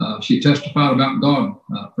She testified about God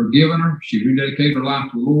forgiving her. She rededicated her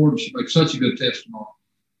life to the Lord. She made such a good testimony.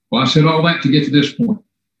 Well, I said all that to get to this point.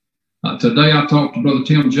 Today I talked to Brother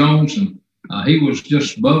Tim Jones, and he was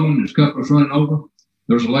just bubbling. His cup was running over.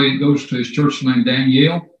 There's a lady that goes to his church named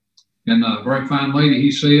Danielle, and a very fine lady,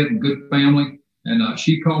 he said, and good family. And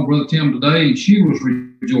she called Brother Tim today, and she was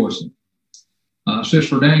rejoicing.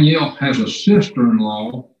 Sister Danielle has a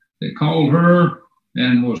sister-in-law that called her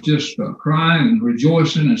and was just crying and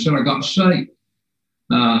rejoicing and said, I got saved.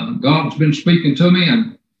 God's been speaking to me,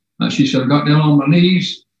 and she said, I got down on my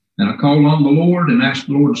knees, and I called on the Lord and asked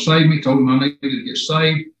the Lord to save me, told him I needed to get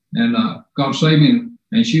saved, and God saved me.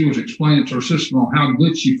 And she was explaining to her sister-in-law how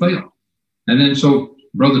good she felt. And then so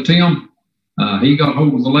Brother Tim, he got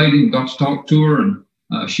hold of the lady and got to talk to her,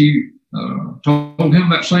 and she told him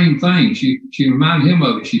that same thing. She reminded him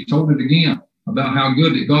of it. She told it again about how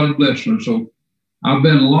good that God had blessed her. And so I've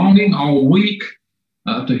been longing all week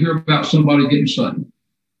to hear about somebody getting saved.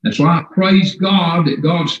 And so I praise God that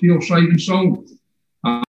God's still saving souls.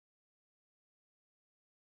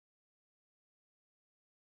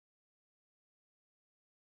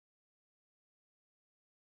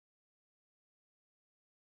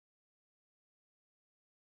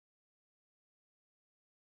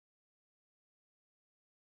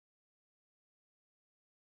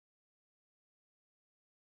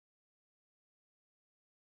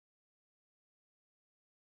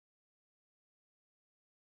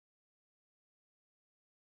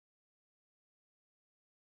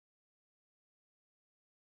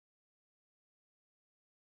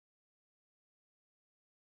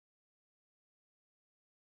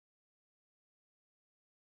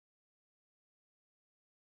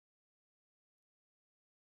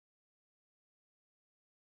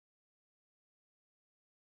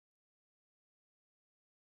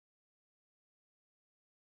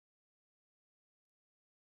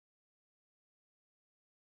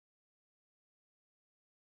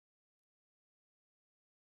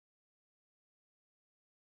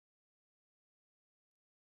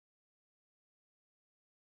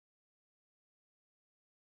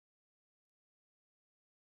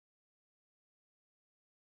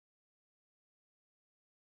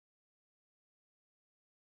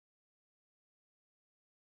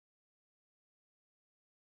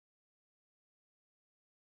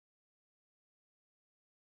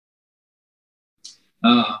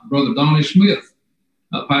 Brother Donnie Smith,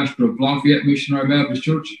 pastor of Lafayette Missionary Baptist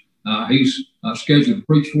Church. He's scheduled to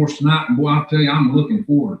preach for us tonight. And boy, I tell you, I'm looking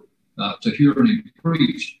forward to hearing him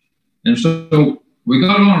preach. And so we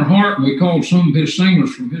got on our heart, and we called some of his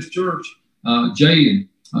singers from his church, Jay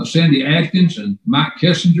and Cindy Atkins and Mike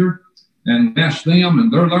Kessinger, and asked them,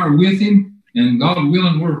 and they're there with him. And God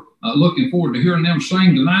willing, we're looking forward to hearing them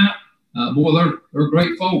sing tonight. Boy, they're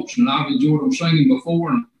great folks, and I've enjoyed them singing before,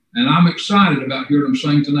 and I'm excited about hearing them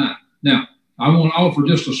sing tonight. Now, I want to offer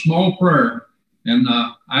just a small prayer, and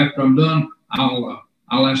after I'm done, I'll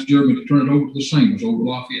ask Jeremy to turn it over to the singers over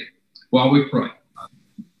Lafayette while we pray.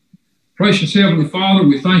 Gracious Heavenly Father,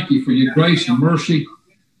 we thank you for your grace and mercy.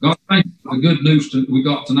 God, thank you for the good news that we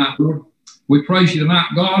got tonight, Lord. We praise you tonight,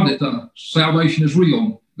 God, that salvation is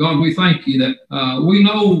real. God, we thank you that we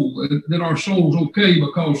know that our soul's okay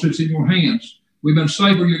because it's in your hands. We've been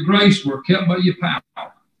saved by your grace. We're kept by your power.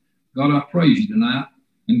 God, I praise you tonight.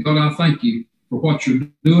 And God, I thank you for what you're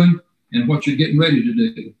doing and what you're getting ready to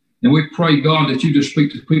do. And we pray, God, that you just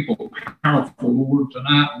speak to people powerful, Lord,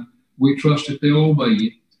 tonight. And we trust that they'll obey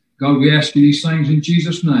you. God, we ask you these things in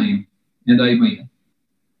Jesus' name, and amen.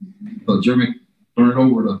 But Jeremy, turn it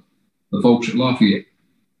over to the folks at Lafayette.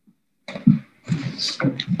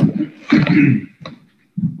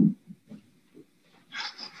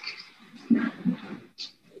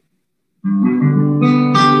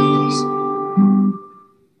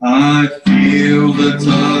 I feel the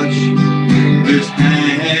touch of his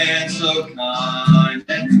hand so kind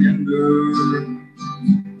and tender.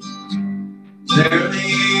 They're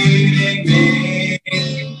leading me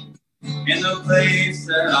in the place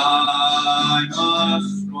that I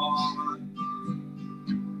must run.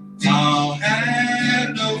 I'll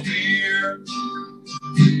have no fear,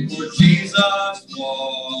 for Jesus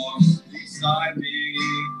walks beside me.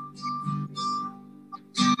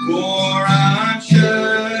 For I'm sheltered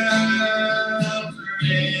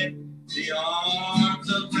in the arms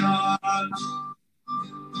of God.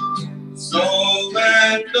 So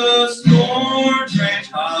let the storm rage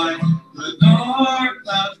high, the dark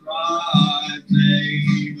clouds rise,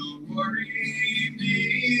 they don't worry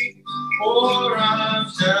me, for I'm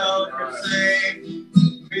sheltered safe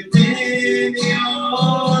within the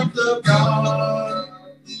arms of God.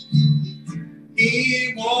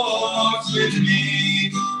 He walks with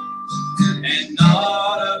me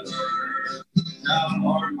not a bird shall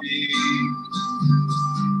harm me.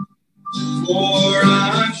 For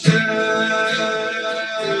I'm sheltered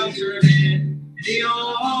in the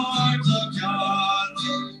arms of God.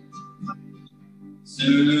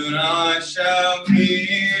 Soon I shall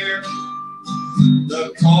hear the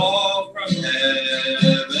call from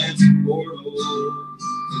heaven's portal.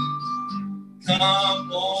 Come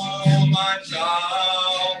home, my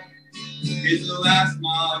child. It's the last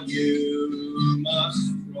mile you must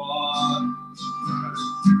trot.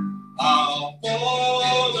 I'll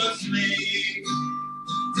fall asleep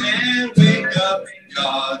and wake up in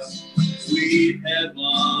God's sweet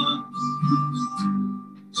heaven.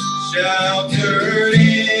 Sheltered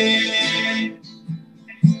in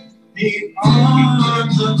the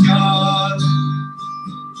arms of God,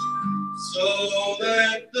 so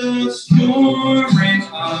that the storm rains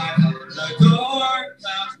high, the dark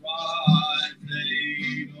clouds rise,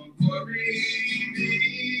 they don't worry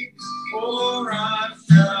me, for I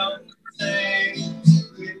shall stay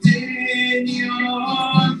within the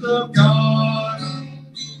arms of God.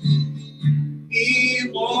 He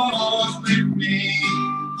walks with me,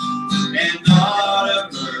 and not a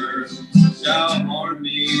bird shall harm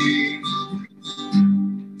me.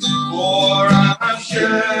 For I'm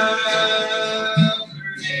sheltered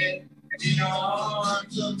in the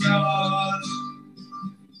arms of God.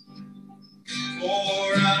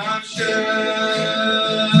 For I'm sheltered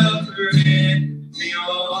in the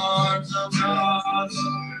arms of God.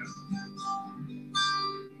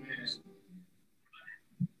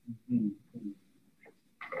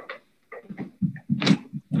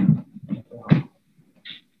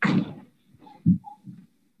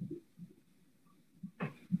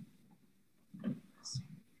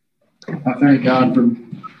 I thank God for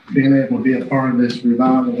being able to be a part of this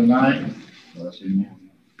revival tonight. Amen.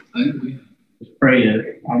 Just pray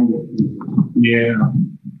it. Yeah.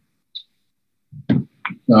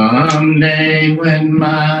 Someday when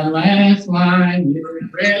my last line is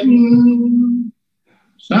written,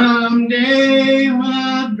 someday when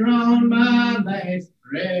I've drawn my last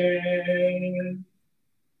breath,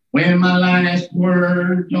 when my last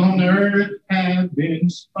words on earth have been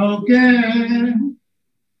spoken,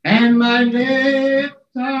 and my lips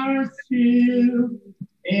are sealed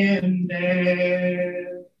in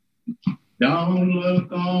death. Don't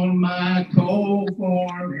look on my cold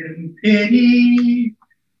form in pity.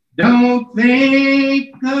 Don't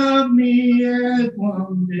think of me as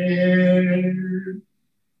one dead.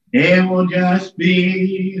 It will just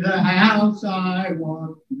be the house I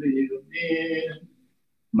once lived in.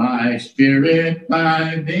 My spirit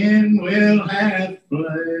by then will have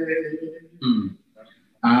fled.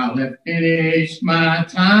 I'll have finished my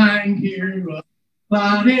time here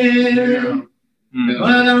allotted,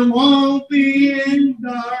 but I won't be in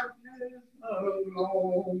darkness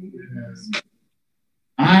alone.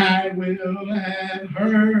 I will have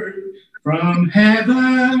heard from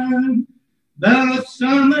heaven the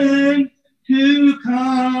summons to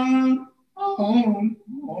come home.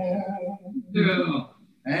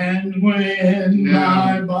 And when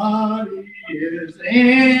my body is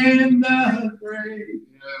in the grave,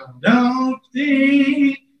 don't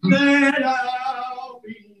think that I'll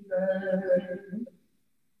be there.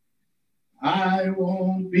 I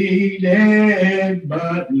won't be dead,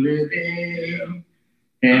 but living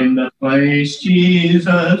in the place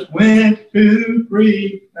Jesus went to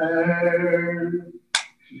prepare.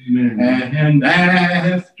 And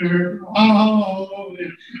after all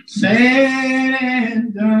is said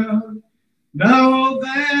and done, know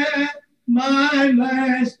that my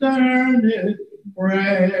last earnest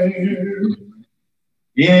prayer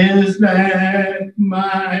is that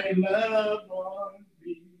my loved one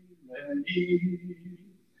be ready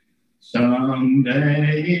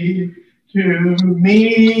someday to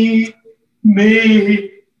meet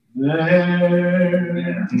me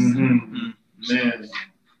there. Amen. Amen.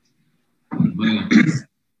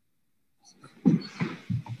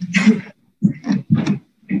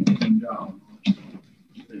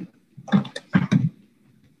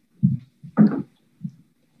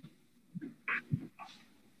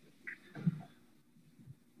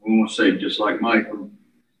 I want to say, just like Mike, I'm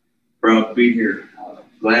proud to be here.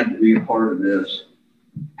 Glad to be a part of this.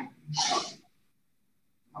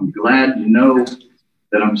 I'm glad to know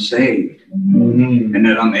that I'm saved and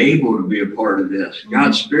that I'm able to be a part of this.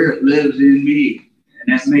 God's Spirit lives in me,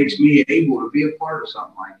 and that makes me able to be a part of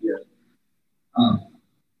something like this.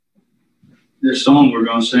 This song we're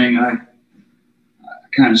going to sing, I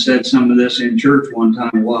kind of said some of this in church one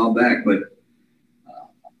time a while back, but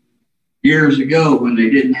years ago when they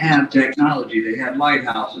didn't have technology, they had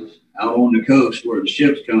lighthouses. out on the coast where the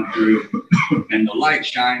ships come through, and the light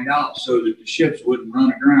shined out so that the ships wouldn't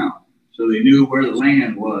run aground. So they knew where the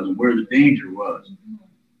land was and where the danger was.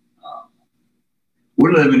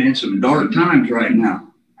 We're living in some dark times right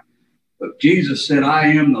now. But Jesus said, I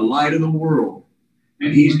am the light of the world.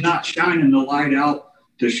 And he's not shining the light out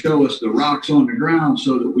to show us the rocks on the ground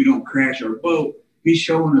so that we don't crash our boat. He's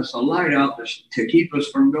showing us a light out to keep us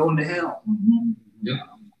from going to hell. Mm-hmm. Yeah.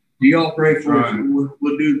 You all pray for us.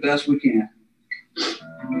 We'll do the best we can.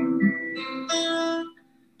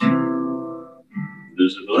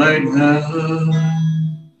 There's a lighthouse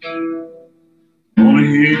on a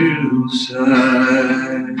hillside,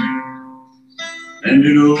 and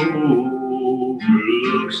it overlooks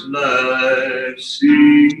life's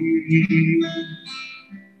sea.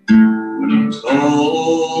 When I'm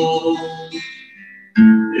tall,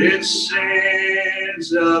 it sends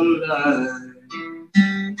out light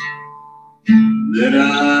that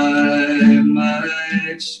I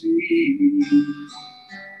might see,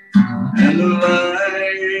 and the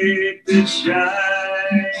light that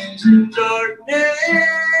shines in darkness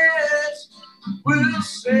will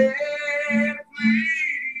set me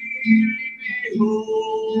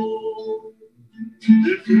behold.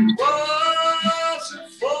 If it wasn't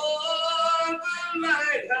for the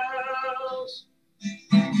lighthouse,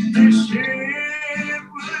 the ship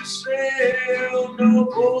would sail no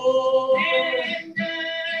more. And I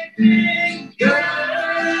thank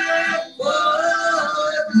God for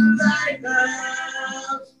the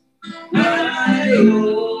lighthouse. I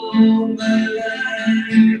owe my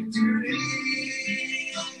life to Him.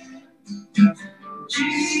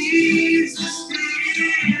 Jesus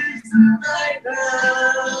is the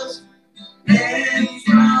lighthouse, and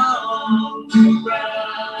from the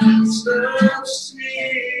rocks of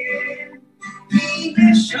sin, He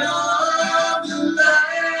has shone the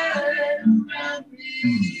light around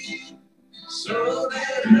me, so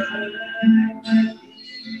that I might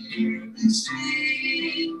clearly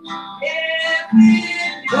see. If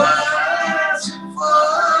it wasn't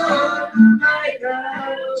for the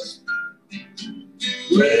lighthouse,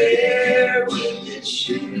 where would this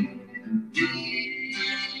ship be?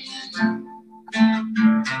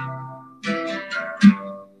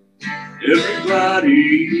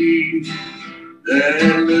 Everybody that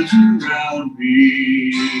lives around me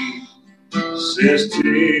says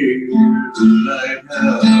tear the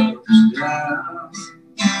lighthouse down.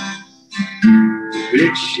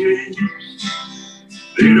 Big ships,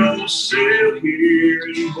 they don't sail here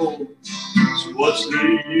anymore. So what's the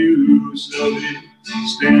use of it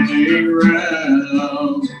standing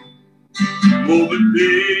around? Oh, but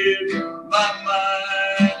then my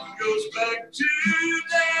mind goes back to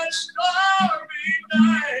that stormy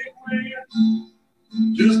night when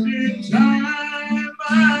just in time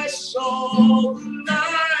I saw the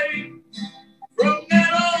light from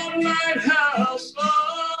that old lighthouse,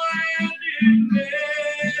 Lord, and it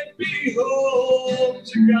led me home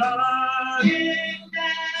to God. And I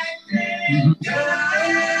thank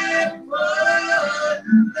God for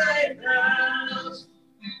the lighthouse.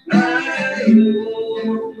 I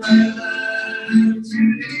owe my life to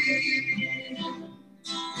Him.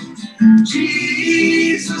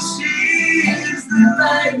 Jesus is the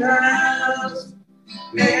lighthouse,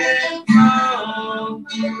 and from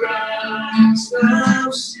the rocks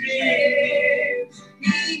of sin,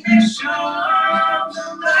 He has shone the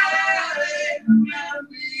light around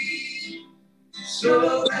me, so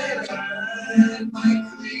that I might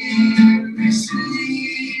clearly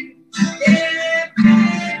see. If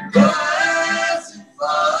it wasn't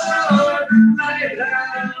for the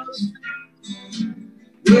lighthouse,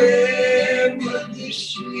 where would this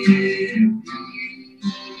ship be?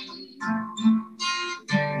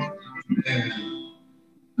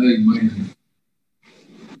 Amen.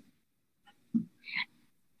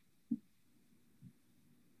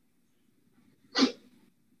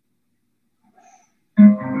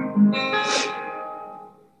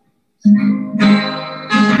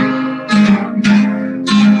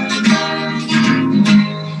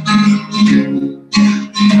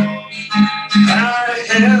 I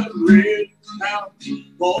have read how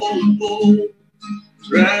Paul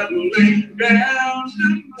traveling down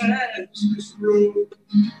Damascus Road,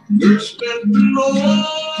 first met the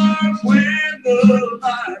Lord when the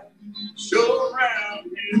light shone around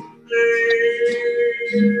him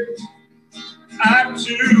there. I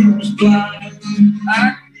too was blind, I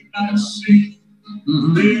could not see.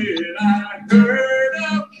 Then I heard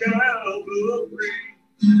of Calvary.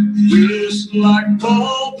 Just like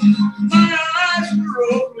Paul, my eyes were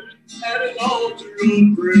open at an altar of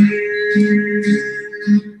prayer.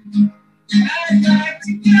 I'd like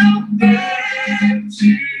to go back to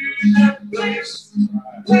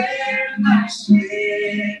where my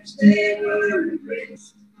sins they were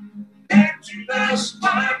erased. Back to the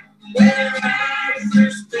spot where I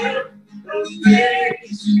first felt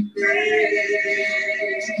amazing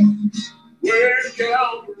grace. Where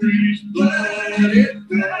Calvary's blood it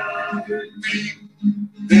covered me.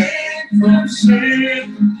 Then from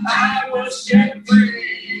sin I was set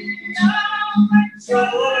free.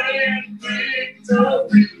 Joy and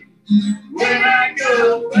victory when I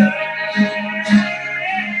go back.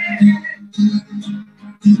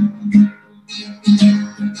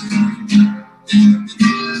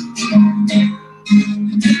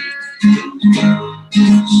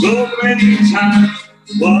 So many times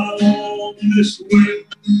while on this way,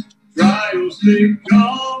 trials they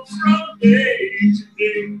come from day to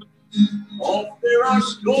day. Off there are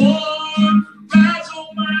storms that on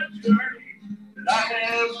my journey that I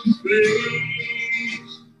have to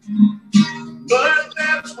face. But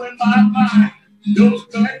that's when my mind goes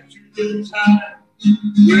back to the time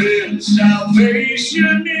when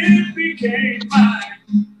salvation it became mine.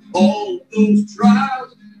 All those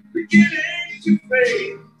trials beginning to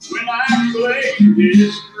fade when I claim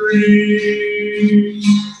His grace.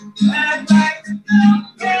 I'd like to come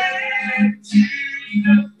back to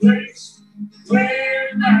the place where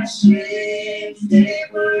my sins they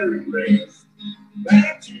were erased.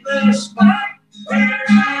 Back to the spot where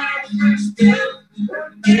I first felt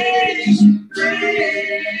amazing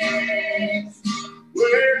grace.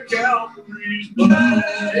 Where Calvary's blood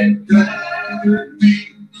it covered me.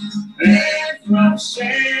 And from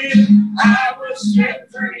sin I was set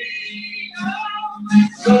free.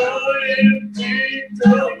 Joy and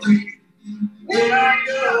victory when I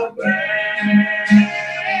go back.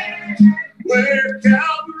 Where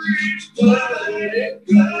Calvary's blood it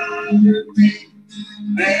covered me.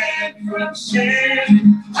 And from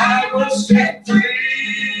sin I was set free.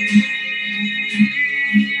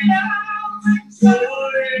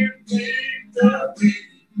 Joy and victory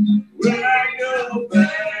when I go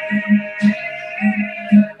back.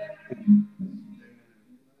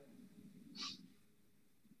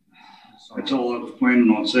 That's all I was planning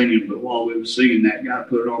on singing, but while we were singing that, God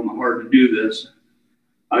put it on my heart to do this.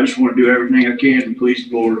 I just want to do everything I can to please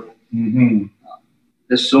the Lord. Mm-hmm.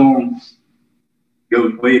 This song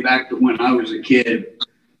goes way back to when I was a kid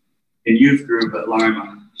in youth group at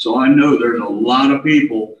Lima. So I know there's a lot of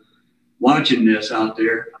people watching this out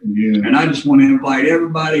there. Yeah. And I just want to invite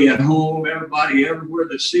everybody at home, everybody everywhere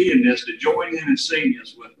that's seeing this to join in and sing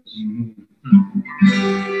this with us. Mm-hmm.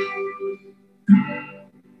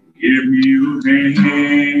 Give me your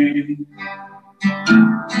hand.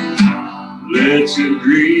 Let's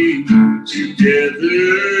agree together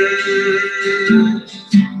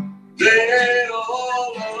that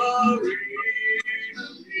all our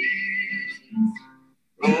enemies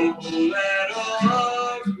roll at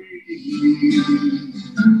our feet.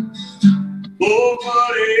 For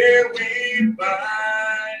whatever we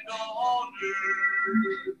bind on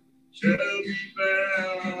earth shall be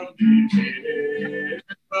bound in heaven.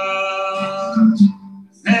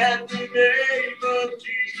 At the name of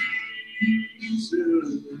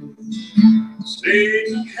Jesus,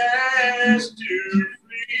 Satan has to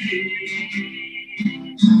flee.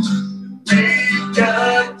 We've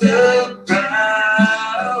got the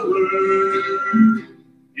power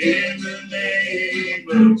in the name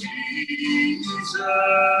of Jesus.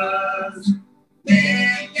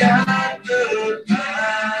 We've got the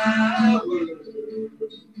power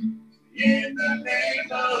in the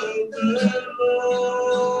name of the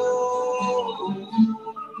Lord.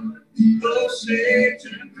 Though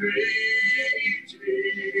Satan rages,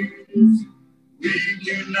 we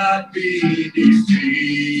cannot be defeated.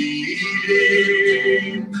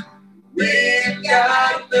 We've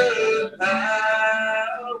got the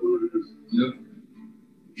power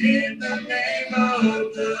in the name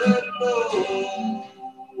of the Lord.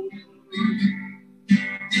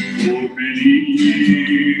 For many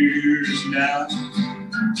years now,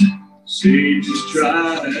 Satan's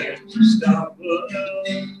tried to stop us,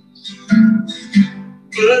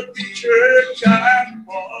 but the church I'm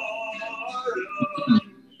part of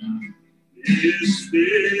is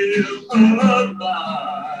still alive,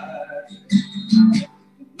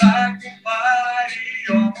 like a mighty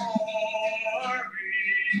army.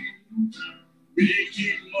 We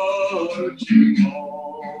keep marching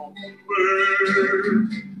onward,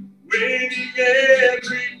 winning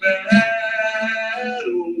every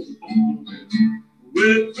battle,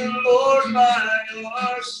 with the Lord by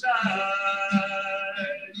our side.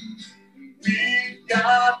 We've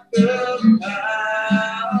got the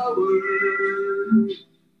power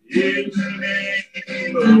in the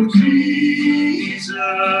name of Jesus.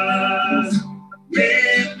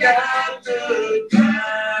 We've got the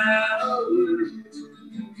power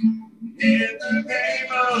in the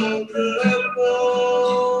name of the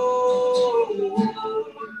Lord.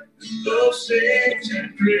 Those things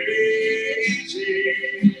and praises,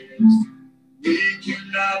 we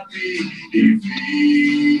cannot be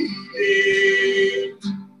defeated.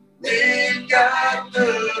 We've got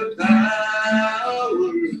the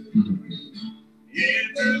power in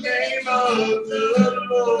the name of the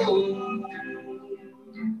Lord.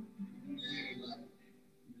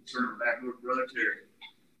 Turn it back over to Brother Terry.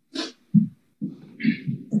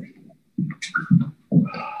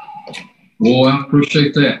 Boy, I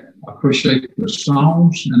appreciate that. I appreciate the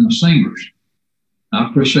songs and the singers. I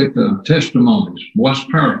appreciate the testimonies. Boy, it's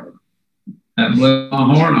powerful. That blessed my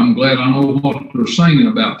heart. I'm glad I know what they're singing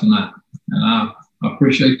about tonight. And I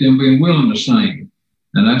appreciate them being willing to sing.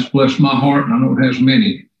 And that's blessed my heart, and I know it has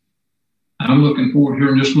many. I'm looking forward to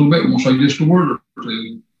hearing just a little bit. I'm going to say just a word or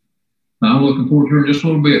two. I'm looking forward to hearing just a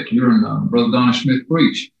little bit to hearing Brother Donnie Smith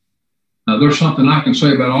preach. There's something I can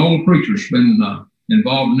say about all the preachers been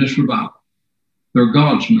involved in this revival. They're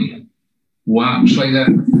God's men. Well, I can say that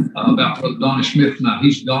about Brother Donnie Smith tonight.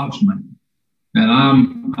 He's God's man. And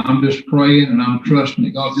I'm just praying and I'm trusting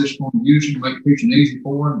that God's just going to use him to make preaching easy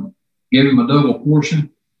for him, give him a double portion.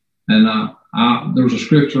 And there's a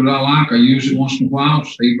scripture that I like. I use it once in a while.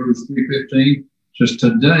 It's Hebrews 3:15. It says,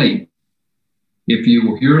 today, if you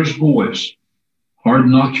will hear his voice,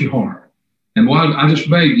 harden not your heart. And boy, I just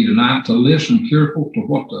beg you tonight to listen careful to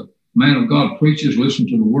what the man of God preaches. Listen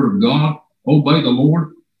to the word of God. Obey the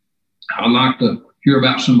Lord. I'd like to hear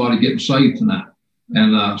about somebody getting saved tonight.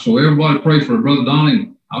 And so everybody pray for Brother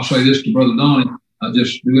Donnie. I'll say this to Brother Donnie.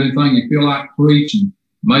 Just do anything you feel like, preach, and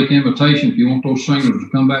make invitation. If you want those singers to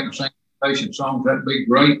come back and sing invitation songs, that'd be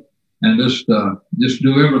great. And just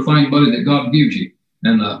do everything, buddy, that God gives you.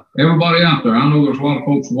 And everybody out there, I know there's a lot of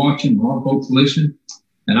folks watching, a lot of folks listening.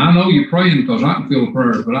 And I know you're praying because I can feel the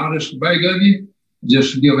prayers. But I just beg of you,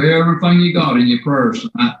 just give everything you got in your prayers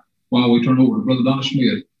tonight while we turn over to Brother Donnie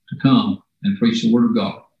Smith to come and preach the word of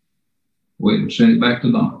God. We'll send it back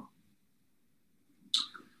to Don.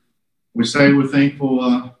 We say we're thankful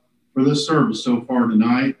for this service so far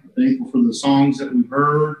tonight. Thankful for the songs that we've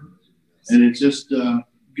heard. And it's just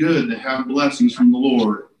good to have blessings from the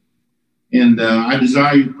Lord. And I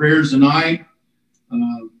desire your prayers tonight.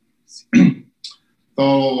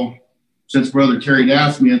 Since Brother Terry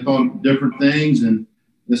asked me, I thought of different things. And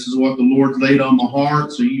this is what the Lord's laid on my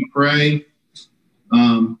heart. So you pray.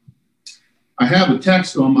 I have a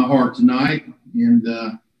text on my heart tonight, and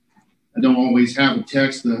I don't always have a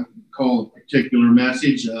text to call a particular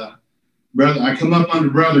message. Brother, I come up under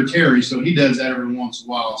Brother Terry, so he does that every once in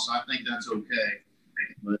a while, so I think that's okay.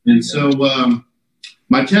 And so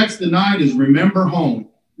my text tonight is remember home.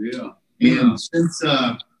 Yeah. And since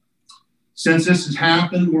this has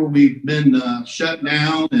happened where we've been shut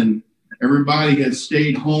down and everybody has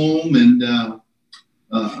stayed home, and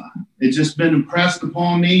it's just been impressed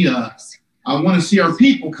upon me. I want to see our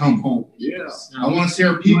people come home. Yeah. I want to see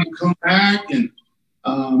our people come back. And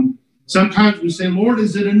sometimes we say, Lord,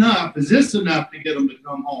 is it enough? Is this enough to get them to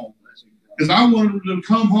come home? Because I wanted them to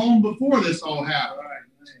come home before this all happened.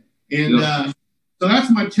 And so that's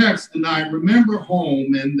my text tonight. Remember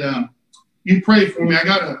home. And you pray for me.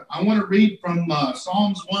 I want to read from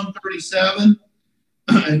Psalms 137.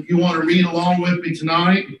 If you want to read along with me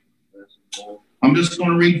tonight, I'm just going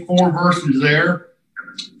to read 4 verses there.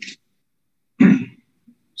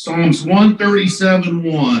 Psalms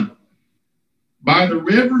 137:1. By the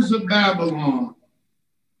rivers of Babylon,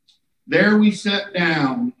 there we sat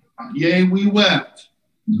down, yea, we wept,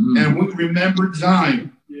 and we remembered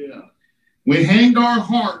Zion. Yeah. We hanged our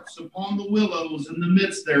hearts upon the willows in the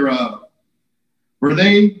midst thereof. For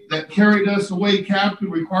they that carried us away captive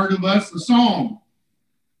required of us a song,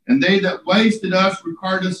 and they that wasted us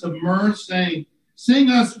required us of mirth, saying, sing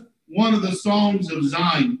us one of the songs of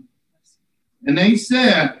Zion. And they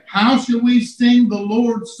said, how shall we sing the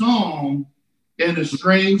Lord's song in a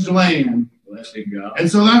strange land? God.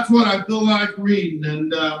 And so that's what I feel like reading.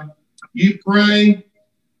 And you pray.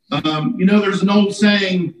 There's an old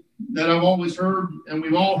saying that I've always heard, and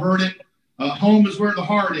we've all heard it. Home is where the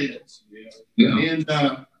heart is. Yeah. And,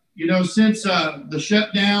 since the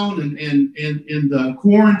shutdown and the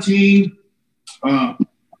quarantine, I'm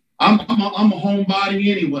a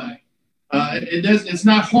homebody anyway. It's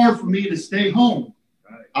not hard for me to stay home.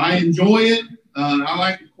 Right. I enjoy it. I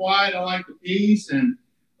like the quiet. I like the peace. And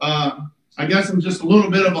I guess I'm just a little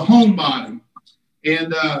bit of a homebody.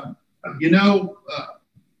 And,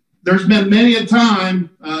 there's been many a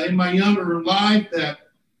time in my younger life that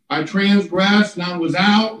I transgressed and I was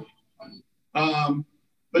out.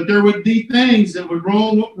 But there would be things that would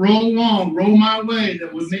roll my way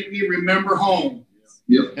that would make me remember home.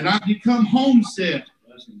 Yep. And I become homesick.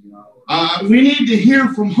 We need to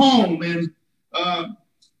hear from home. And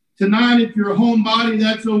tonight, if you're a homebody,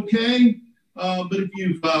 that's okay. But if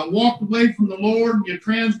you've walked away from the Lord and you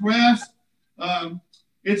transgressed,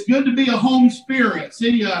 it's good to be a home spirit.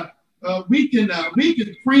 See, we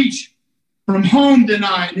can preach from home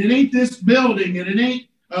tonight. It ain't this building, and it ain't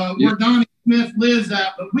where Donnie Smith lives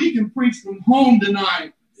at, but we can preach from home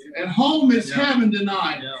tonight. And home is heaven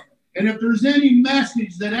tonight. And if there's any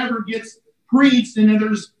message that ever gets preached, and if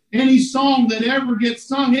there's any song that ever gets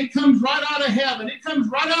sung, it comes right out of heaven. It comes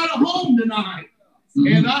right out of home tonight.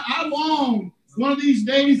 And I long, one of these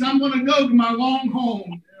days, I'm going to go to my long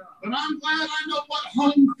home. But I'm glad I know what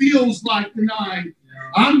home feels like tonight.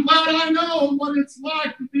 I'm glad I know what it's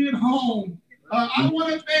like to be at home. I want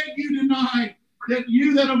to beg you tonight that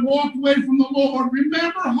you that have walked away from the Lord,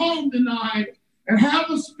 remember home tonight and have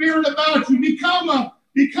a spirit about you. Become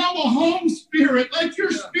a home spirit. Let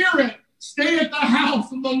your spirit stay at the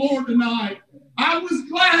house of the Lord tonight. I was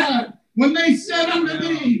glad when they said unto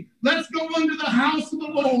me, let's go into the house of the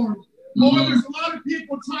Lord. Boy, there's a lot of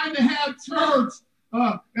people trying to have church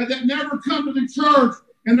that never come to the church.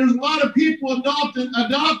 And there's a lot of people adopting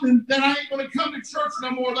that I ain't going to come to church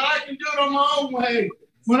no more, that I can do it on my own way.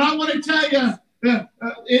 But I want to tell you,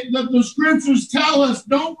 the scriptures tell us,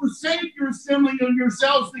 don't forsake your assembling of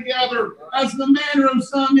yourselves together as the manner of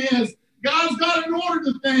some is. God's got an order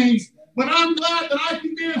to things, but I'm glad that I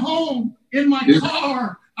can be at home in my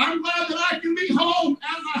car. I'm glad that I can be home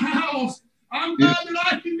at my house. I'm glad that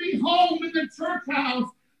I can be home in the church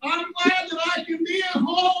house. I'm glad that I can be at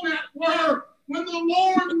home at work. When the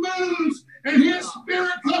Lord moves and his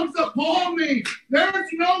spirit comes upon me, there's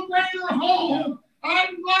no greater home.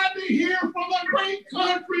 I'm glad to hear from a great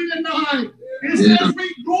country tonight. It says,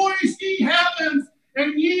 rejoice ye heavens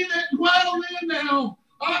and ye that dwell in them.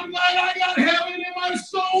 I'm glad I got heaven in my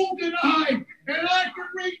soul tonight and I can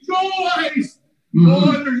rejoice.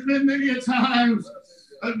 Boy, there's been many a times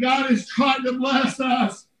God has tried to bless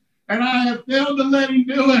us and I have failed to let him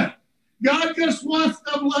do it. God just wants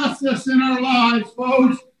to bless us in our lives,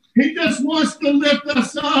 folks. He just wants to lift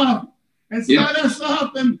us up and set us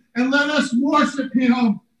up and let us worship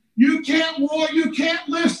him. You can't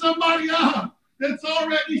lift somebody up that's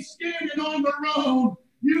already standing on the road.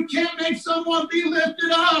 You can't make someone be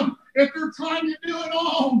lifted up if they're trying to do it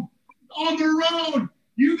on the road.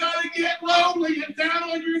 You got to get lowly and down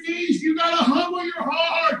on your knees. You got to humble your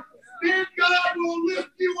heart. Then God will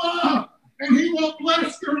lift you up and he will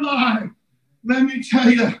bless your life. Let me tell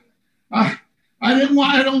you, I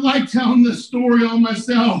don't like telling this story on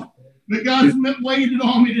myself, but God's waited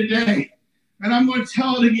on me today, and I'm going to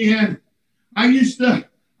tell it again. I used to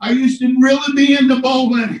really be into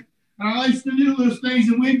bowling, and I used to do those things,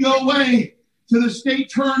 and we'd go away to the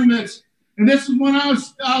state tournaments. And this is when I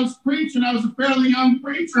was preaching. I was a fairly young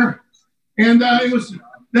preacher, and it was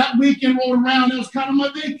that weekend rolled around. It was kind of my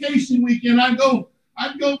vacation weekend. I'd go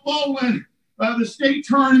bowling the state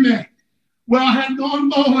tournament. Well, I had gone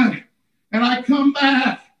bowling, and I come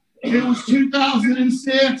back. It was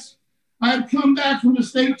 2006. I had come back from the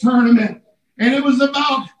state tournament, and it was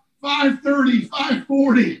about 5:30,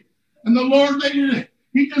 5:40. And the Lord,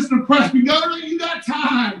 he just impressed me. Go, you got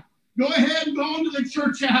time. Go ahead and go into the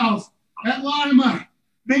church house at Lima.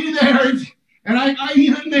 Be there. And I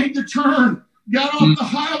even made the turn, got off the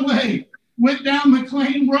highway, went down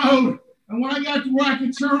McLean Road. And when I got to where I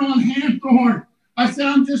could turn on Hanthorne, I said,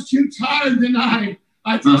 I'm just too tired tonight.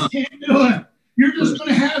 I just can't do it. You're going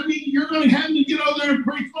to have me get over there and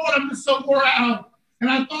preach. Lord, I'm just so wore out. And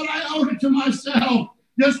I thought I owed it to myself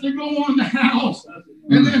just to go on the house.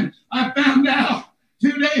 And then I found out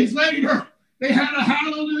 2 days later, they had a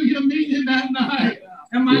hallelujah meeting that night.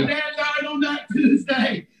 And my dad died on that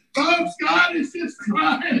Tuesday. Folks, God is just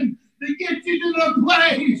trying to get you to the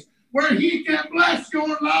place where he can bless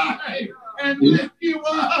your life and lift you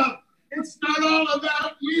up. It's not all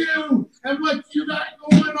about you and what you got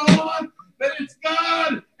going on, but it's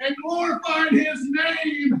God and glorifying his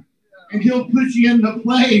name. And he'll put you in the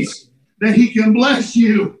place that he can bless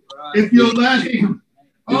you if you'll let him.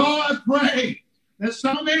 Oh, I pray that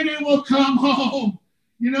so many will come home.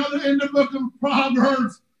 You know, in the book of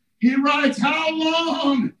Proverbs, he writes, how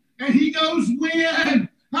long? And he goes, when?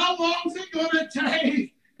 How long is it going to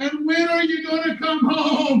take? And when are you going to come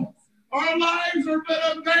home? Our lives are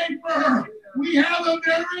but a vapor. We have a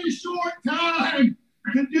very short time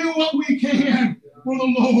to do what we can for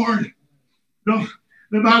the Lord.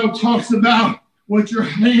 The Bible talks about what your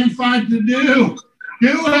hand finds to do.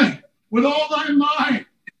 Do it with all thy might.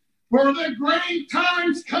 for the great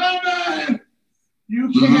time's coming.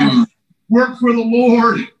 You can't work for the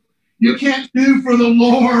Lord. You can't do for the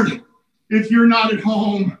Lord if you're not at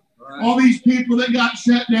home. Right. All these people that got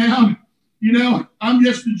shut down, you know, I'm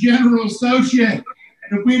just a general associate.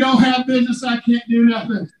 If we don't have business, I can't do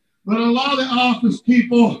nothing. But a lot of the office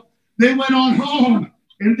people, they went on home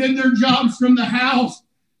and did their jobs from the house.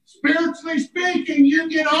 Spiritually speaking, you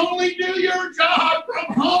can only do your job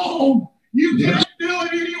from home. You can't do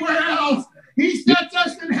it anywhere else. He sets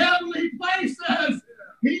us in heavenly places.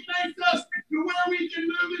 He makes us to where we can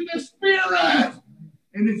move in the Spirit.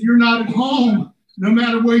 And if you're not at home, no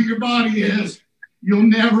matter where your body is, you'll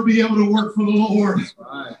never be able to work for the Lord.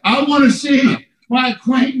 Right. I want to see my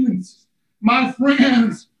acquaintances, my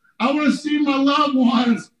friends. I want to see my loved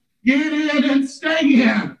ones get in and stay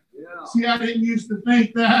in. Yeah. See, I didn't used to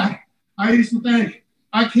think that. I used to think,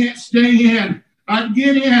 I can't stay in. I'd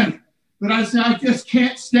get in, but I said, I just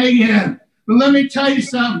can't stay in. But let me tell you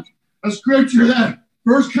something, a scripture that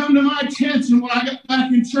first come to my attention when I got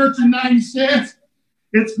back in church in 96.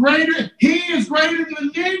 It's greater. He is greater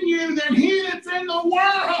within you than he that's in the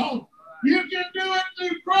world. You can do it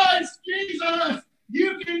through Christ Jesus.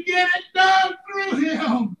 You can get it done through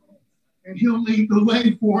him. And he'll lead the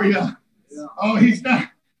way for you. Yeah. Oh, he's got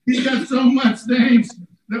so much things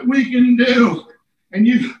that we can do. And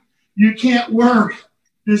you can't work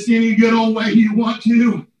just any good old way you want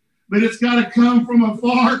to. But it's got to come from a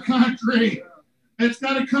far country. It's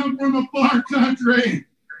got to come from a far country.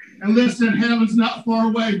 And listen, heaven's not far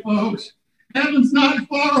away, folks. Heaven's not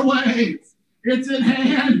far away. It's at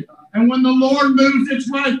hand. And when the Lord moves,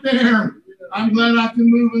 it's right there. I'm glad I can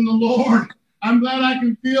move in the Lord. I'm glad I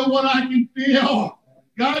can feel what I can feel.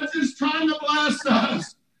 God's just trying to bless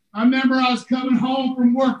us. I remember I was coming home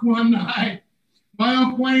from work one night.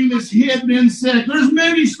 My acquaintance, he had been sick. There's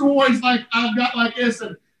many stories like I've got like this.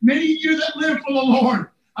 And many of you that live for the Lord,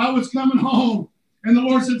 I was coming home. And the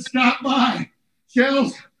Lord said, stop by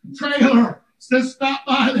Shell's trailer. Said, stop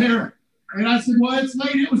by there. And I said, well, it's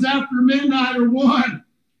late. It was after midnight or 1.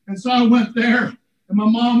 And so I went there. And my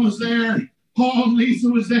mom was there. Paul and Lisa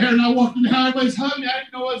was there. And I walked in the house. Everybody's hugging me. I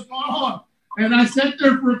didn't know what was going on. And I sat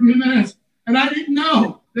there for a few minutes. And I didn't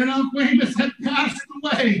know that Uncle Amos had passed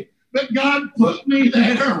away. But God put me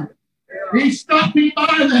there. He stopped me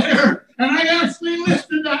by there. And I actually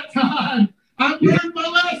listened that time. I've learned my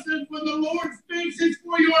lessons. When the Lord speaks, it's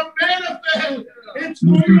for your benefit. It's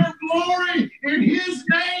for your glory. In his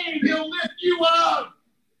name, he'll lift you up.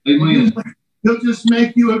 Amen. He'll just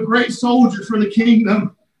make you a great soldier for the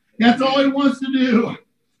kingdom. That's all he wants to do.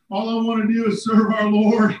 All I want to do is serve our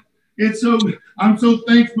Lord. I'm so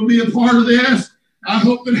thankful to be a part of this. I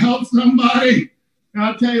hope it helps somebody. And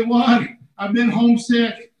I'll tell you what, I've been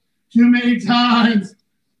homesick too many times.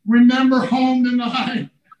 Remember home tonight.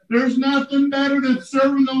 There's nothing better than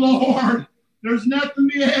serving the Lord. There's nothing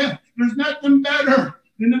better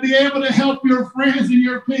than to be able to help your friends and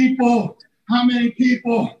your people. How many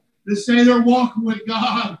people that say they're walking with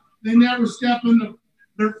God, they never step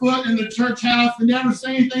their foot in the church house, they never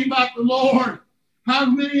say anything about the Lord? How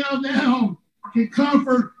many of them can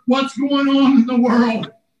comfort what's going on in the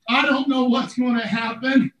world? I don't know what's going to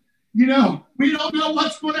happen. You know, we don't know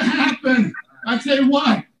what's going to happen. I tell you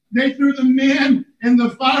what, they threw the men in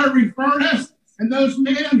the fiery furnace, and those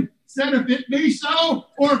men said, if it be so,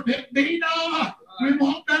 or if it be not, we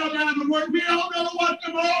won't bow down the word. We don't know what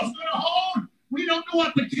tomorrow's going to hold. We don't know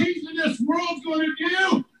what the kings of this world's going to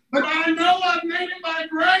do. But I know I've made it by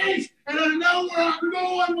grace, and I know where I'm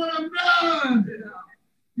going when I'm done.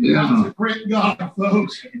 Yeah. God's a great God,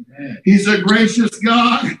 folks. He's a gracious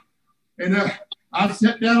God. And I've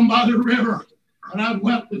sat down by the river, and I've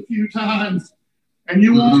wept a few times. And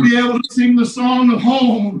you won't be able to sing the song of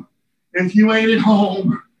home if you ain't at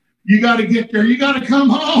home. You got to get there. You got to come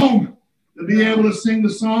home to be able to sing the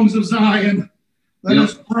songs of Zion. Let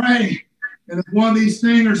us pray. And if one of these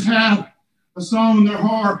singers have a song in their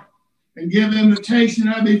heart and give invitation,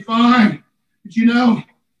 that'd be fine. But you know,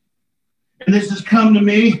 and this has come to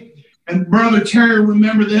me, and Brother Terry,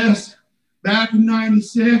 remember this, back in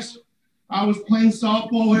 96, I was playing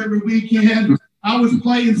softball every weekend. I was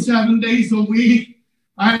playing 7 days a week.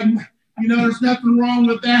 There's nothing wrong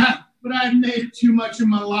with that, but I had made too much of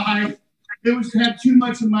my life. It had too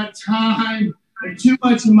much of my time and too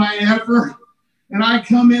much of my effort. And I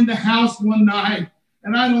come in the house one night,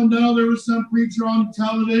 and I don't know, there was some preacher on the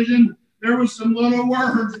television. There was some little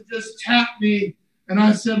words that just tapped me. And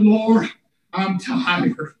I said, Lord, I'm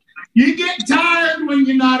tired. You get tired when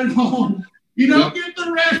you're not at home. You don't get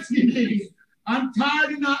the rest you need. I'm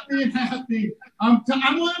tired of not being happy. I'm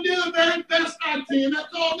going to do the very best I can.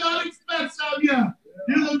 That's all God expects of you.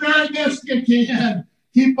 Do the very best you can.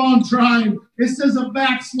 Keep on trying. It says a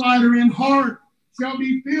backslider in heart shall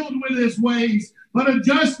be filled with his ways, but a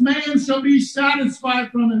just man shall be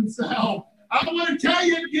satisfied from himself. I want to tell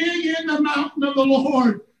you, dig in the mountain of the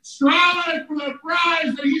Lord. Strive for the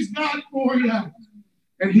prize that he's got for you.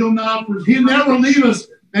 And he'll never leave us,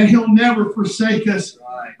 and he'll never forsake us.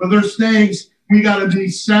 But there's things we got to be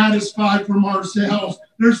satisfied from ourselves.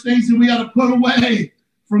 There's things that we got to put away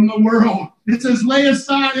from the world. It says, lay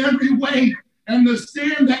aside every weight and the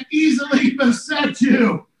sin that easily besets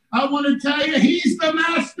you. I want to tell you, he's the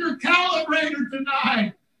master calibrator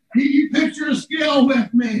tonight. You picture a scale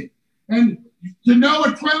with me. And to know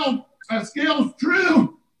a scale is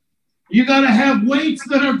true, you got to have weights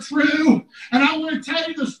that are true. And I want to tell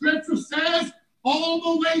you, the scripture says, all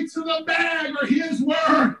the weights of the bag are his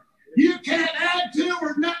word. You can't add to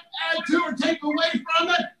or not add to or take away from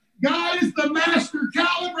it. God is the master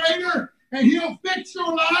calibrator, and he'll fix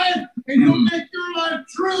your life, and he'll make your life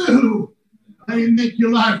true. Let him make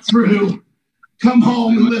your life true. Come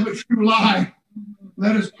home and live a true life.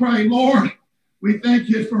 Let us pray. Lord, we thank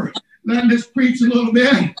you for letting us preach a little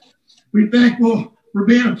bit. We thankful for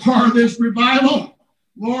being a part of this revival.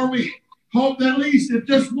 Lord, we hope that at least if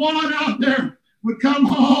just one out there would come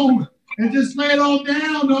home and just lay it all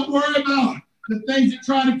down. Don't worry about the things that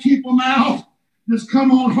try to keep them out. Just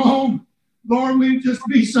come on home. Lord, we'd just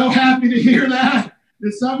be so happy to hear that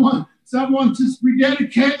someone just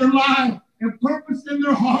rededicate their life and purpose in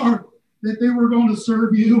their heart that they were going to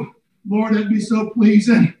serve you. Lord, that'd be so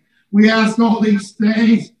pleasing. We ask all these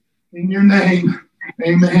things in your name.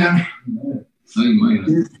 Amen.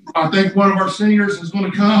 Amen. I think one of our singers is going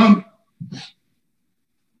to come. I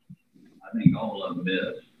think all of them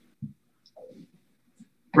is.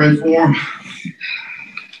 Pray for him.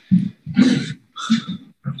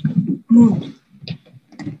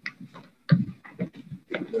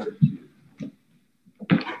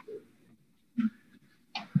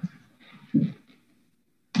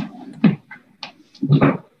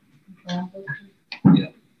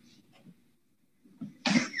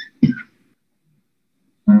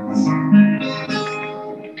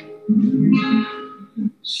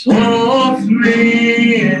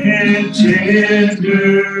 Softly and tenderly,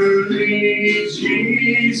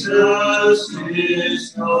 Jesus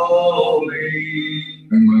is calling.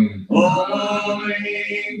 Amen.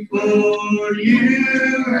 Calling for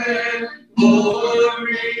you and for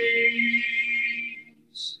me.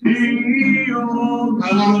 Still,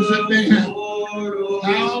 How long's it been? Lord,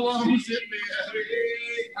 How long's it been?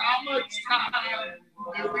 How much time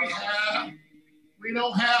do we have? We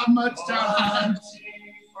don't have much time.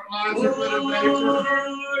 Our lives are but a vapor.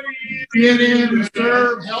 Get in and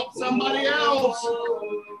serve, help somebody else,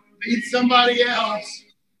 feed somebody else.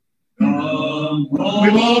 We've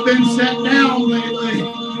all been set down lately.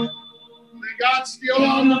 But God's still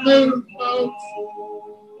on the move, folks.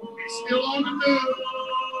 He's still on the move.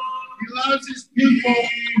 He loves his people.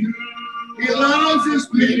 He loves his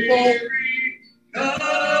people. Come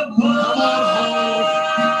on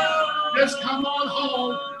home. Just come on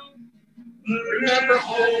home. Remember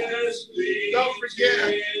home. Don't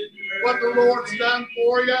forget what the Lord's done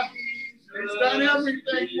for you. He's done everything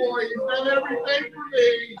for you. He's done everything for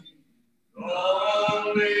me.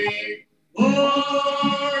 Calling,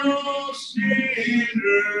 oh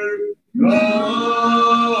sinner,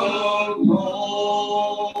 come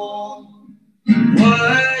home.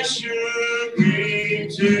 Why should we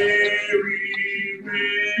tarry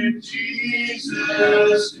when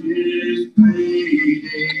Jesus is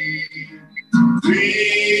pleading?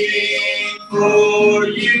 Pleading for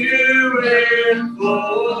you and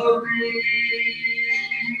for me.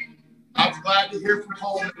 I'm glad to hear from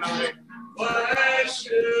home tonight. Why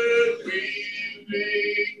should we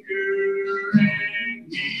linger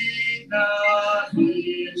and heed not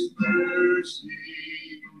his mercy?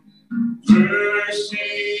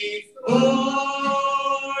 Mercy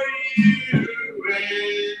for you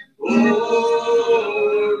and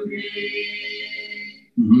for me.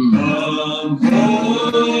 Come home,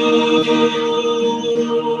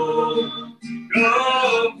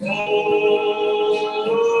 come home.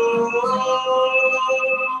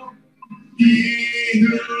 Ye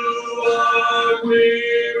who are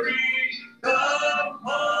weary, come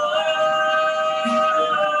home.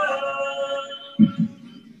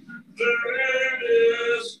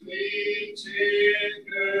 Earnestly,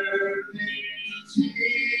 tenderly,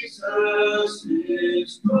 Jesus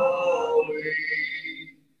is calling.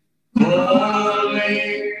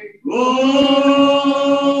 Calling, oh.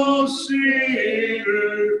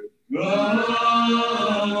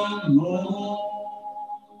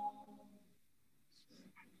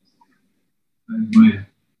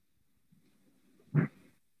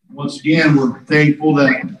 once again, we're thankful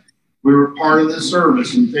that we were part of this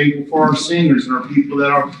service and thankful for our singers and our people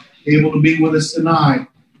that are able to be with us tonight.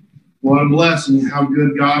 What a blessing, how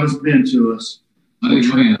good God has been to us.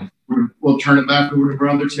 Amen. We'll turn it back over to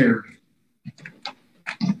Brother Terry.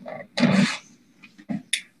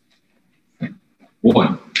 Boy,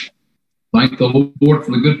 thank the Lord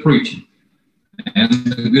for the good preaching and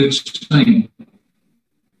the good singing.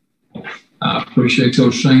 I appreciate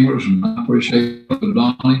those singers, and I appreciate Brother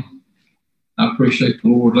Donnie. I appreciate the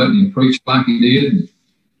Lord letting him preach like he did.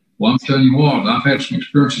 Well, I'm telling you what, I've had some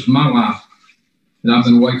experiences in my life that I've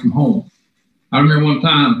been away from home. I remember one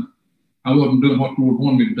time I wasn't doing what the Lord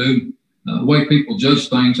wanted me to do. The way people judge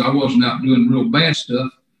things, I wasn't out doing real bad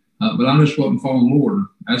stuff, but I just wasn't following the Lord.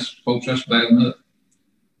 Folks, that's bad enough.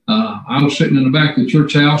 I was sitting in the back of the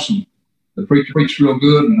church house, and the preacher preached real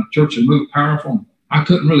good, and the church had moved powerful. I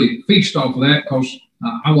couldn't really feast off of that because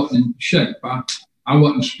I wasn't in shape. I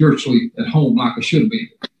wasn't spiritually at home like I should have been.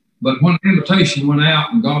 But when the invitation went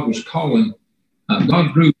out and God was calling,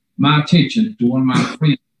 God drew my attention to one of my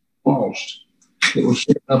friends lost. It was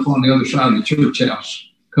sitting up on the other side of the church house,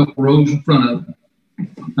 a couple rows in front of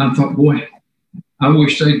them. I thought, boy, I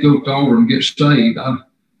wish they'd go to the altar and get saved.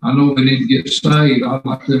 I know they need to get saved. I'd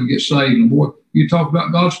like them to get saved. And boy, you talk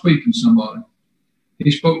about God speaking to somebody. He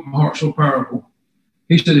spoke to my heart so powerful.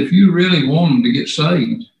 He said, if you really want them to get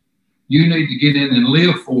saved, you need to get in and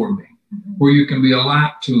live for me, where you can be a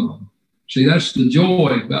light to them. See, that's the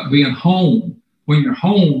joy about being home. When you're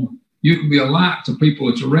home, you can be a light to people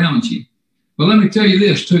that's around you. But let me tell you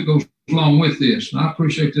this, too, goes along with this. And I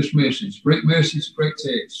appreciate this message. Great message, great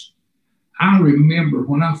text. I remember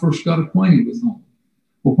when I first got acquainted with home.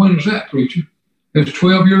 Well, when was that, preacher? I was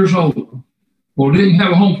 12 years old. Well, didn't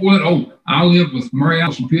have a home for it. Oh, I lived with Mary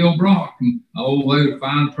Alice and P.L. Brock. And, they were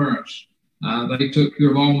fine parents. They took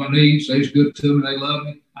care of all my needs. They was good to me. They loved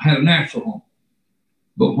me. I had a natural home.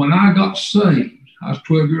 But when I got saved, I was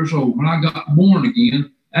 12 years old. When I got born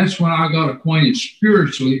again, that's when I got acquainted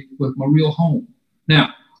spiritually with my real home.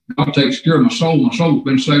 Now, God takes care of my soul. My soul's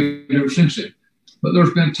been saved ever since then. But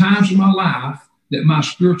there's been times in my life that my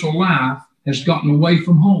spiritual life has gotten away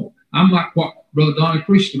from home. I'm like what Brother Donnie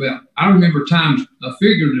preached about. I remember times,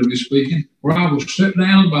 figuratively speaking, where I was set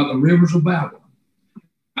down by the rivers of Babylon.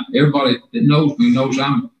 Everybody that knows me knows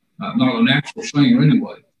I'm not a natural singer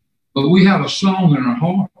anyway. But we have a song in our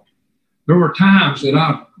heart. There were times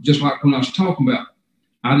that just like when I was talking about,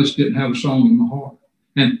 I just didn't have a song in my heart.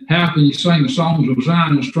 And how can you sing the songs of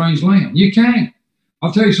Zion in a strange land? You can't.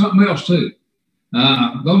 I'll tell you something else too.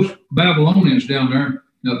 Those Babylonians down there,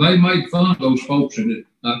 they made fun of those folks that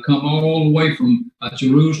had come all the way from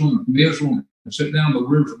Jerusalem and Israel and sit down by the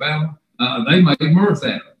rivers of Babylon. They made mirth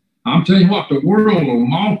at it. I'm telling you what, the world will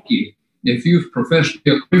mock you if you've professed to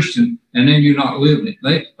be a Christian and then you're not living it.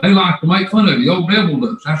 They like to make fun of you. The old devil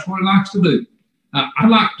does. That's what he likes to do. I'd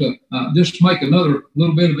like to just make another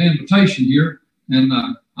little bit of invitation here, and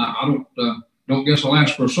I don't guess I'll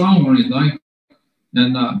ask for a song or anything.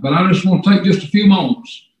 But I just want to take just a few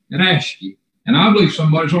moments and ask you, and I believe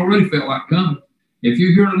somebody's already felt like coming. If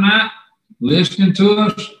you're here tonight, listening to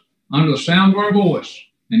us under the sound of our voice,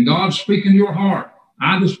 and God's speaking to your heart,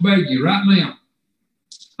 I just beg you right now.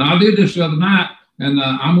 I did this the other night, and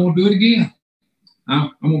I'm going to do it again.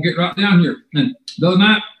 I'm going to get right down here. And the other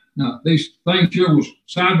night, these things here was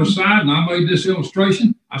side by side, and I made this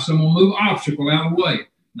illustration. I said, I'm going to move an obstacle out of the way.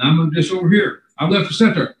 Now I moved this over here. I left it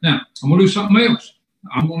set there. Now, I'm going to do something else.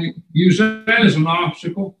 I'm going to use that as an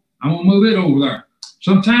obstacle. I'm going to move it over there.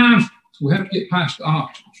 Sometimes we have to get past the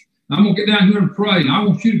obstacles. Now, I'm going to get down here and pray, and I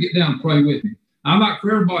want you to get down and pray with me. I like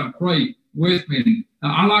for everybody to pray with me.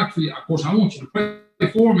 And I like for you, of course, I want you to pray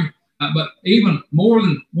for me, but even more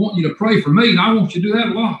than wanting you to pray for me, and I want you to do that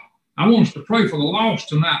a lot. I want us to pray for the lost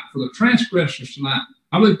tonight, for the transgressors tonight.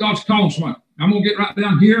 I believe God's calling somebody. I'm going to get right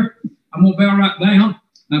down here. I'm going to bow right down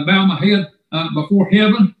and bow my head before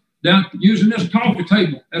heaven, down using this coffee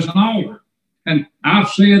table as an altar. And I've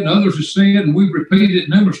said, and others have said, and we've repeated it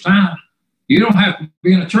numerous times, you don't have to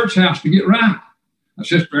be in a church house to get right.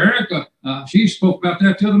 Sister Erica, she spoke about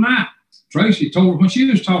that the other night. Tracy told her when she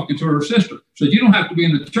was talking to her sister, said, you don't have to be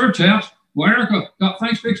in the church house. Well, Erica got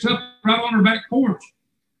things fixed up right on her back porch.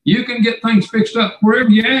 You can get things fixed up wherever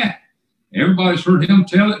you're at. Everybody's heard him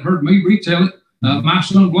tell it, heard me retell it. My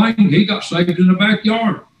son Blaine, he got saved in the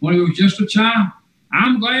backyard when he was just a child.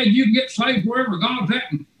 I'm glad you get saved wherever God's at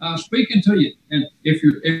and speaking to you. And if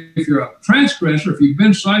you're a transgressor, if you've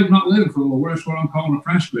been saved, not living for the Lord, that's what I'm calling a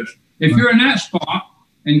transgressor. If you're in that spot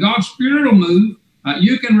and God's Spirit will move,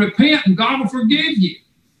 you can repent and God will forgive you.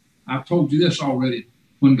 I've told you this already.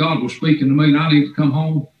 When God was speaking to me and I needed to come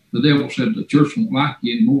home, the devil said the church won't like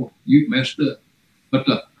you anymore. You've messed up. But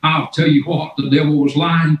I'll tell you what, the devil was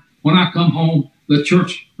lying. When I come home, the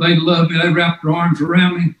church, they love me. They wrap their arms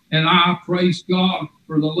around me. And I praise God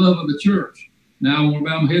for the love of the church. Now I want to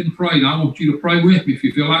bow my head and pray. And I want you to pray with me if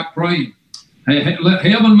you feel like praying. Hey, let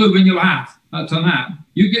heaven move in your life tonight.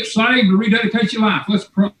 You get saved to rededicate your life. Let's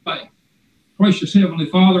pray. Gracious Heavenly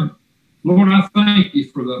Father, Lord, I thank you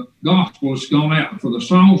for the gospel that's gone out, for the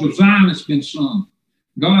songs of Zion that's been sung.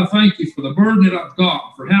 God, I thank you for the burden that I've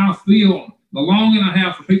got, for how I feel, the longing I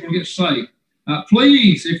have for people to get saved.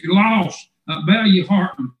 Please, if you're lost, bow your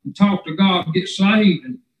heart and talk to God and get saved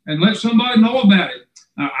and let somebody know about it.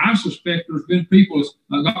 I suspect there's been people that's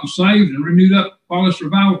gotten saved and renewed up while this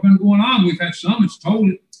revival's been going on. We've had some that's told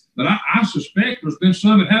it, but I suspect there's been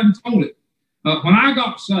some that haven't told it. When I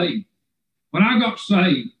got saved,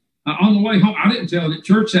 on the way home, I didn't tell it at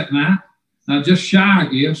church that night, just shy, I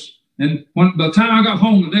guess. And by the time I got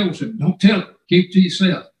home, the devil said, don't tell it, keep it to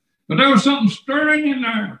yourself. But there was something stirring in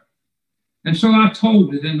there. And so I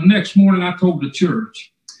told it, and the next morning I told the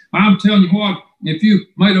church. I'm telling you what, if you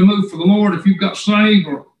made a move for the Lord, if you got saved,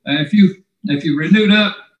 or if you renewed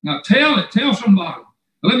up, tell somebody.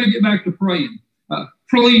 Let me get back to praying.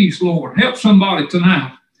 Please, Lord, help somebody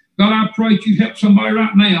tonight. God, I pray that you help somebody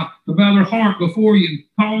right now to bow their heart before you and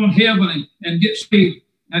call on heaven and get saved.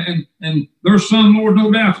 And there's some, Lord,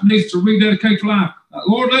 no doubt, that needs to rededicate life.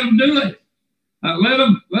 Lord, let them do it. Let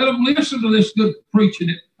them listen to this good preaching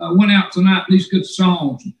that went out tonight, these good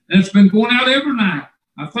songs. And it's been going out every night.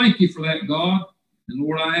 I thank you for that, God. And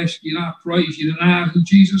Lord, I ask you and I praise you tonight in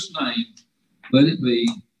Jesus' name. Let it be,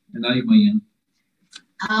 and amen.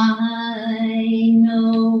 I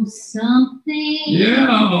know something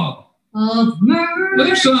of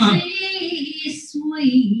mercy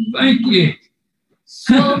sweet. Thank you.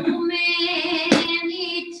 So many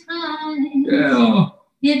times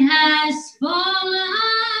it has fallen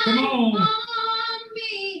on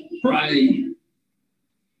me. Pray.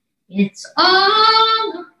 It's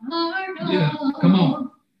all a part of come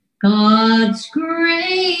on. God's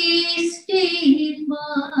grace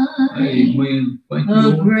divine. Amen. Thank you, A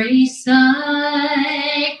Lord. grace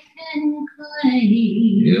I can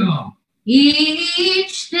claim. Yeah.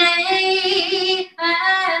 Each day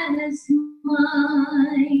as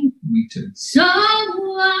mine. Me too. So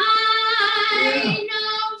I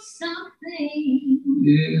know something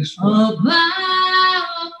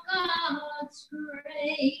about God's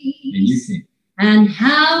grace. And you can. And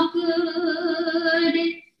how good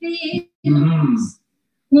it feels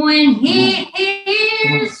when He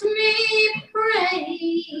hears me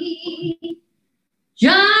pray.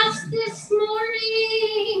 Just this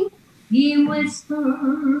morning He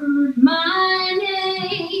whispered my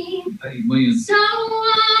name. Amen. So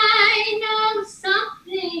I know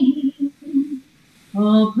something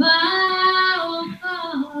about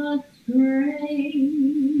God's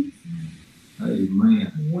grace.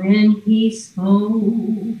 Amen. When He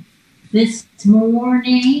spoke this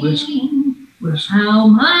morning, Listen. how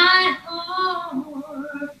my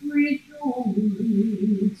heart rejoiced.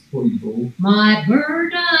 My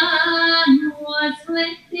burden was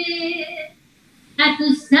lifted at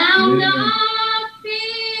the sound of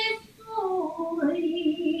His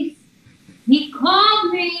voice. He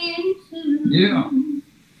called me into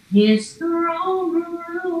His throne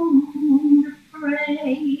room to pray.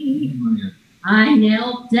 Amen. I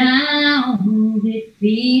knelt down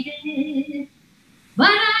defeated,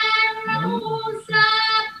 but I rose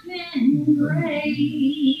up in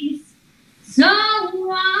grace. So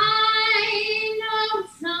I know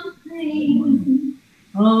something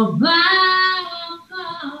about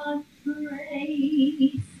God's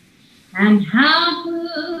grace and how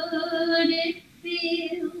good it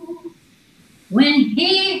feels when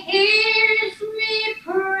He hears me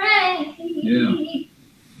pray.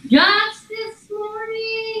 Just this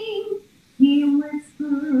morning, He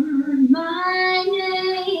whispered my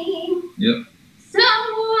name. So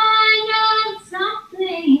I know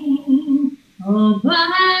something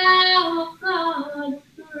about God's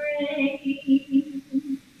grace.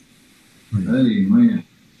 Amen.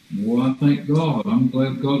 Well, I thank God. I'm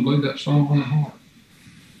glad God laid that song on my heart.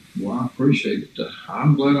 Well, I appreciate it.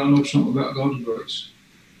 I'm glad I know something about God's grace.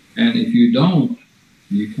 And if you don't,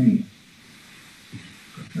 you can't.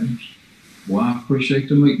 Well, I appreciate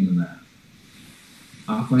the meeting tonight.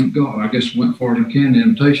 I thank God. I guess went far as I can. The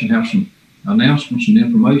invitation, have some announcements and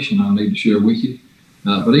information I need to share with you.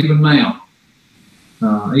 But even now,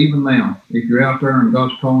 if you're out there and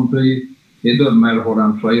God's calling to you, it doesn't matter what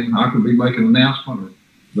I'm saying. I could be making an announcement, or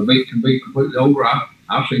the meeting can be completely over.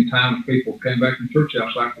 I've seen times people came back from church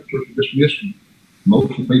house like the church dismissed them.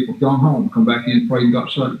 Most of the people gone home, come back in, prayed, and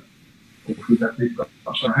got saved. Of course, we got people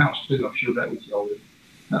got our house too. I've shared that with you already.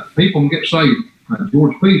 People can get saved.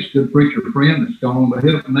 George Peace, good preacher friend that's gone on to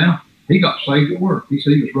heaven now, he got saved at work. He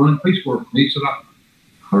said he was running peace work. He said,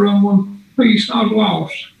 I run one piece, I was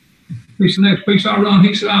lost. He said, next piece I run,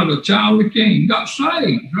 he said, I was a child of the king. Got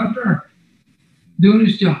saved right there, doing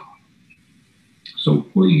his job. So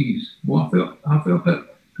please, well, I felt that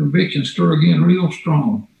conviction stir again real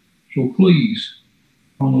strong. So please,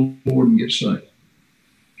 on the Lord and get saved.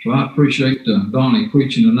 So I appreciate Donnie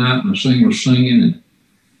preaching tonight and the singers singing. And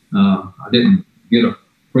I didn't get a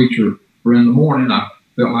preacher for in the morning. I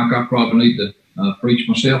felt like I probably need to preach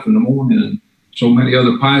myself in the morning. And so many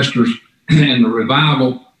other pastors in the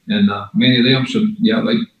revival, and many of them said, yeah,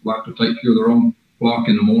 they like to take care of their own flock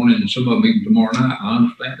in the morning, and some of them even tomorrow night. I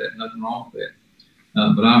understand that, nothing wrong with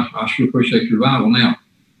that. But I sure appreciate your revival. Now,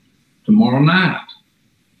 tomorrow night,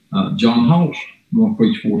 John Hall's going to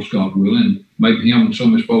preach for us, God willing, and maybe him and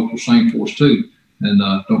some of his folks will sing for us too. And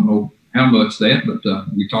don't know how much that, but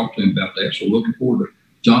we talked to him about that. So looking forward to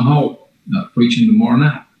John Hall preaching tomorrow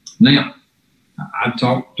night. Now, I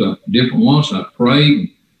talked to different ones. I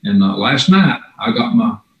prayed, and last night I got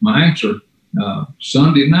my answer.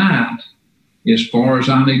 Sunday night, as far as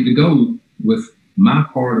I need to go with my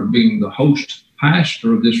part of being the host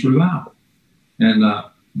pastor of this revival. And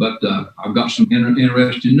but I've got some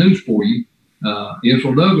interesting news for you.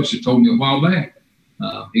 Israel Douglas had told me a while back.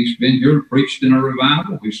 He's been here, preached in a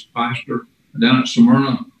revival. He's pastor down at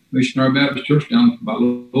Smyrna Missionary Baptist Church down by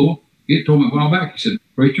Louisville. He had told me a while back, he said,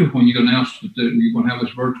 preacher, when you announce that you're going to have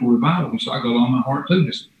this virtual revival, he said, I got it on my heart too.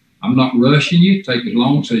 He said, I'm not rushing you. Take as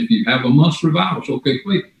long. He said, if you have a month's revival, it's okay,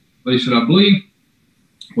 please. But he said, I believe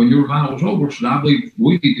when your revival's over, he said, I believe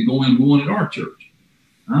we need to go in one at our church.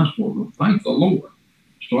 And I said, well, thank the Lord.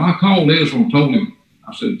 So I called Israel and told him,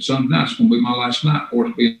 I said, Sunday night's going to be my last night for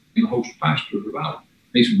us being the host pastor of the revival.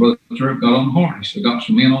 He said, Brother Turk got on the heart. He said, got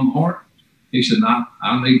some men on the heart. He said,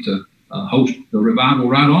 I need to host the revival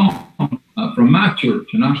right on from my church.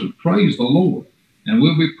 And I said, praise the Lord. And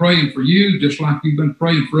we'll be praying for you just like you've been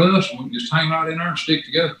praying for us. And we'll just hang out in there and stick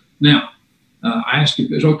together. Now, I asked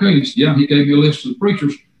if it's okay. He said, yeah, he gave me a list of the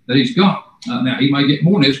preachers that he's got. Now, he may get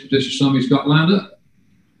more than this, but this is some he's got lined up.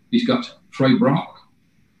 He's got Trey Brock.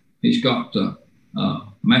 He's got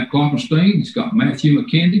Matt Kloppenstein. He's got Matthew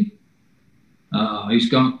McKendy. He's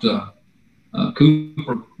got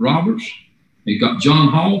Cooper Roberts. He's got John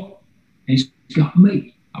Hall. He's got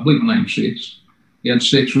me. I believe my name's 6. He had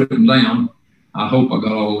 6 written down. I hope I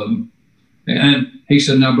got all of them. And he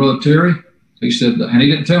said, now, Brother Terry, he said, and he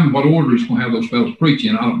didn't tell me what order he's going to have those fellows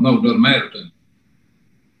preaching. I don't know. It doesn't matter to him.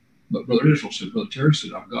 But Brother Israel said, Brother Terry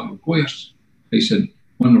said, I've got requests. He said,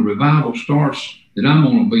 when the revival starts that I'm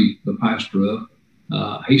going to be the pastor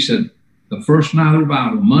of, he said, the first night of the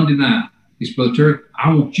revival, Monday night, he said, Brother Terry,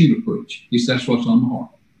 I want you to preach. He said, that's what's on my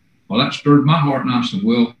heart. Well, that stirred my heart, and I said,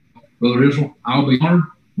 well, Brother Israel, I'll be honored.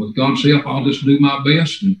 With God's help, I'll just do my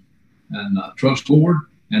best and trust the Lord,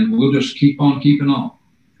 and we'll just keep on keeping on.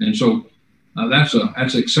 And so that's an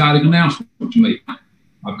exciting announcement to me.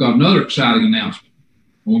 I've got another exciting announcement.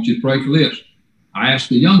 I want you to pray for this. I asked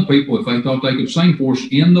the young people if they thought they could sing for us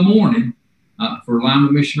in the morning for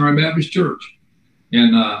Lima Missionary Baptist Church.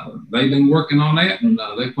 And they've been working on that, and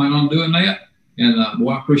they plan on doing that. And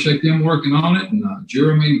boy, I appreciate them working on it. And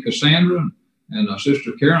Jeremy and Cassandra and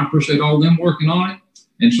Sister Karen, I appreciate all them working on it.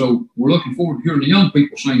 And so we're looking forward to hearing the young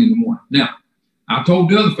people sing in the morning. Now, I told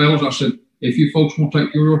the other fellows, I said, if you folks want to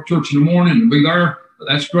take your church in the morning and be there,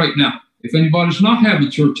 that's great. Now, if anybody's not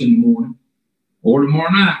having church in the morning or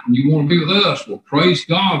tomorrow night and you want to be with us, well, praise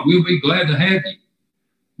God, we'll be glad to have you.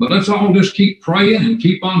 But let's all just keep praying and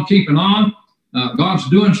keep on keeping on. God's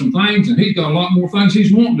doing some things, and he's got a lot more things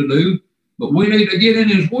he's wanting to do, but we need to get in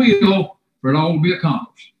his will for it all to be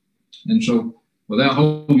accomplished. And so without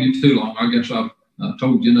holding you too long, I guess I've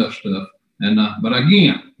told you enough stuff. And but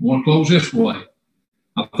again, I want to close this way.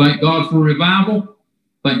 I thank God for revival.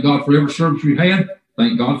 Thank God for every service we had.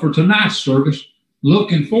 Thank God for tonight's service.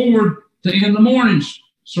 Looking forward to in the morning's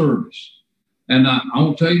service. And I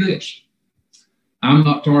want to tell you this. I'm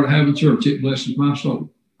not tired of having church. It blesses my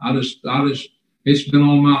soul. I just, it's been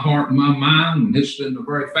on my heart and my mind, and it's in the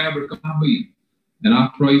very fabric of my being. And I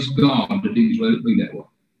praise God that he's let it be that way.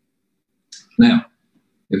 Now,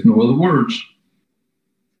 if no other words,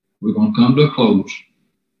 we're going to come to a close.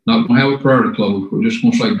 Not going to have a prayer to close. We're just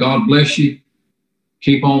going to say, God bless you.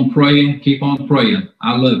 Keep on praying. Keep on praying.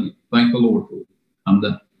 I love you. Thank the Lord for it. I'm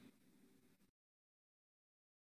done.